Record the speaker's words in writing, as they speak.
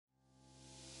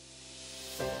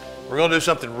We're going to do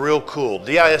something real cool.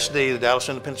 the ISD, the Dallas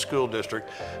Independent School District,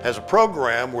 has a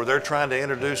program where they're trying to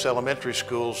introduce elementary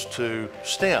schools to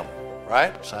STEM,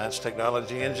 right? Science,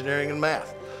 technology, engineering, and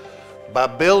math, by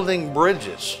building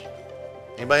bridges.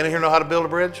 Anybody in here know how to build a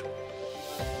bridge?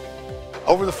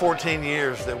 Over the 14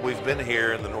 years that we've been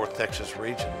here in the North Texas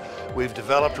region, we've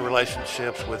developed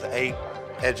relationships with 8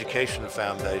 education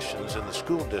foundations in the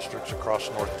school districts across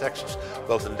North Texas,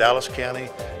 both in Dallas County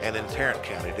and in Tarrant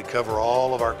County, to cover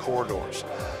all of our corridors.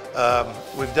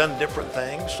 We've done different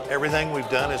things. Everything we've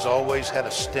done has always had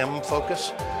a STEM focus.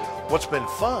 What's been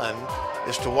fun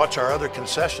is to watch our other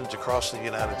concessions across the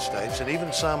United States, and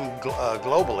even some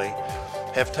globally,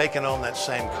 have taken on that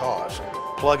same cause,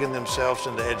 plugging themselves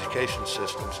into education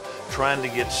systems, trying to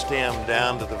get STEM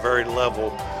down to the very level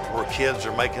where kids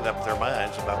are making up their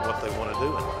minds about what they want to do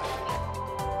in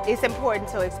life. It's important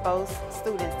to expose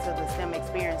students to the STEM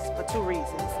experience for 2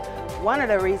 reasons. One of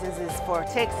the reasons is for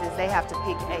Texas, they have to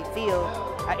pick a field,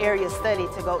 an area of study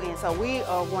to go in. So we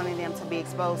are wanting them to be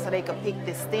exposed so they can pick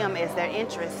the STEM as their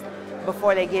interest.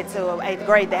 Before they get to 8th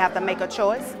grade, they have to make a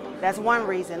choice. That's one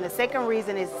reason. The second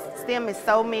reason is STEM is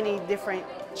so many different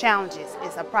challenges.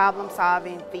 It's a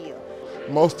problem-solving field.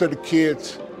 Most of the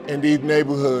kids in these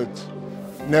neighborhoods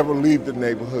never leave the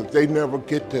neighborhoods. They never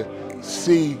get to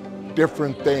see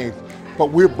different things. But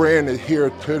we're bringing it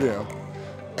here to them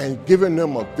and giving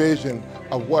them a vision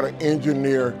of what an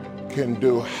engineer can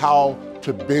do, how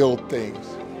to build things.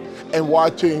 And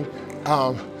watching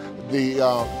the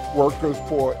workers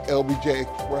for LBJ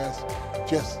Express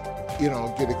just,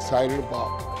 get excited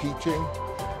about teaching.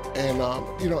 And,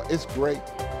 it's great.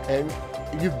 And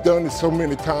you've done it so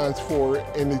many times for it,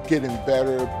 and it's getting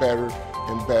better, better,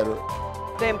 and better.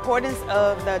 The importance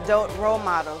of the adult role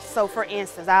models. So for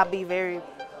instance, I'll be very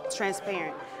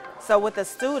transparent. So with a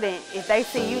student, if they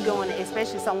see you doing it,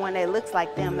 especially someone that looks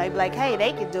like them, they be like, hey,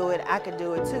 they could do it, I could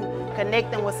do it too.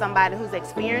 Connect them with somebody who's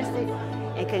experienced it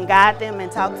and can guide them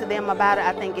and talk to them about it.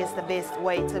 I think it's the best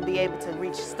way to be able to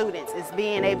reach students. It's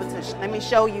being able to, let me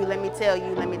show you, let me tell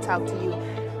you, let me talk to you.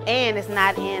 And it's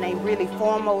not in a really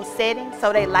formal setting,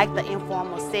 so they like the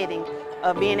informal setting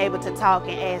of being able to talk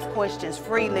and ask questions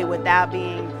freely without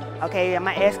being, okay, am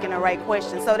I asking the right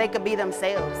questions? So they could be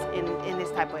themselves in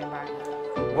this type of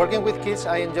environment. Working with kids,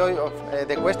 I enjoy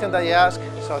the questions that they ask,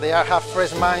 so they have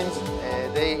fresh minds.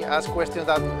 They ask questions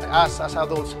that us as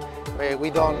adults, we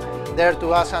don't dare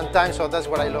to ask sometimes, so that's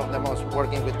what I love the most,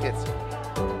 working with kids.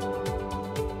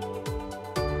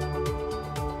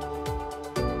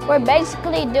 We're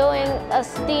basically doing a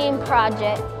STEAM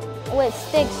project. With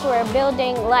sticks, we're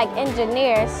building like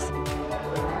engineers.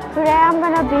 Today I'm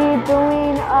going to be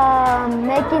doing,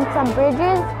 making some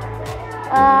bridges,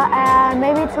 and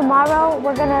maybe tomorrow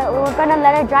we're gonna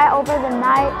let it dry over the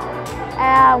night,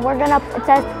 and we're gonna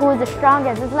test who is the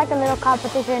strongest. It's like a little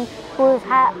competition who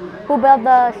built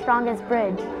the strongest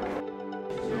bridge.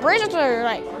 Bridges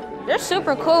are they're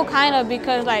super cool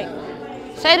because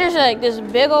say there's this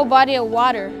big old body of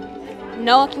water,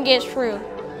 no one can get through.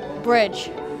 Bridge.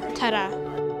 Ta-da.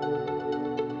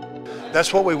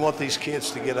 That's what we want these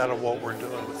kids to get out of what we're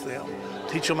doing with them.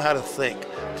 Teach them how to think.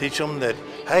 Teach them that,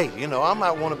 hey, I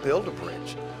might want to build a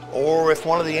bridge. Or if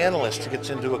one of the analysts gets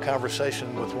into a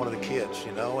conversation with one of the kids,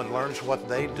 and learns what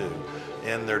they do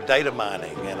and their data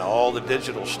mining and all the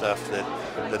digital stuff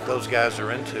that those guys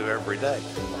are into every day.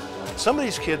 Some of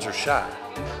these kids are shy.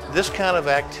 This kind of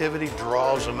activity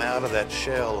draws them out of that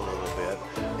shell a little bit,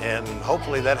 and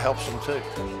hopefully that helps them too.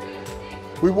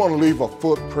 We want to leave a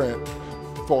footprint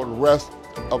for the rest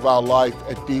of our life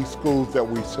at these schools that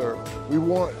we serve. We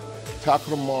want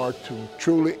Taco Lamar to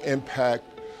truly impact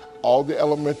all the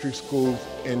elementary schools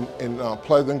in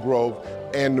Pleasant Grove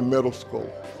and the middle school,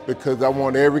 because I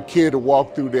want every kid to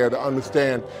walk through there to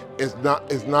understand it's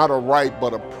not a right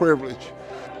but a privilege,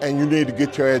 and you need to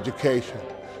get your education.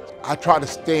 I try to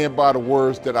stand by the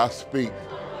words that I speak.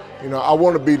 I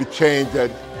want to be the change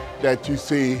that you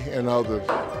see in others.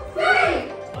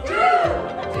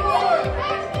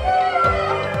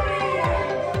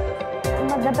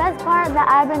 The best part that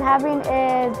I've been having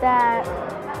is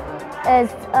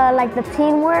like the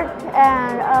teamwork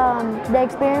and the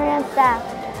experience, that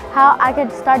how I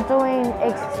could start doing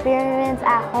experiments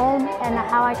at home, and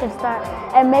how I could start,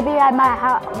 and maybe I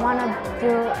might want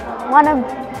to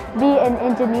be an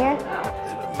engineer.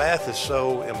 Math is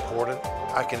so important.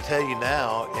 I can tell you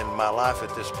now, in my life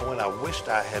at this point, I wished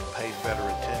I had paid better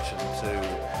attention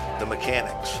to the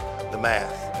mechanics, the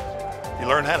math. You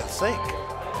learn how to think,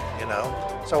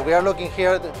 So we are looking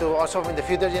here to also in the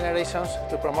future generations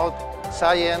to promote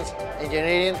science,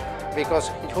 engineering, because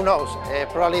who knows,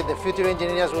 probably the future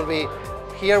engineers will be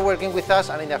here working with us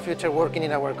and in the future working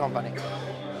in our company.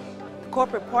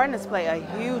 Corporate partners play a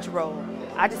huge role.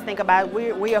 I just think about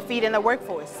we are feeding the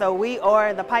workforce, so we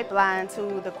are the pipeline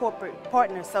to the corporate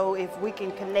partners. So if we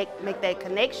can make that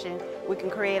connection, we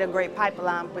can create a great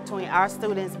pipeline between our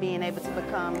students being able to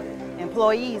become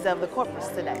employees of the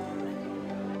corporates today.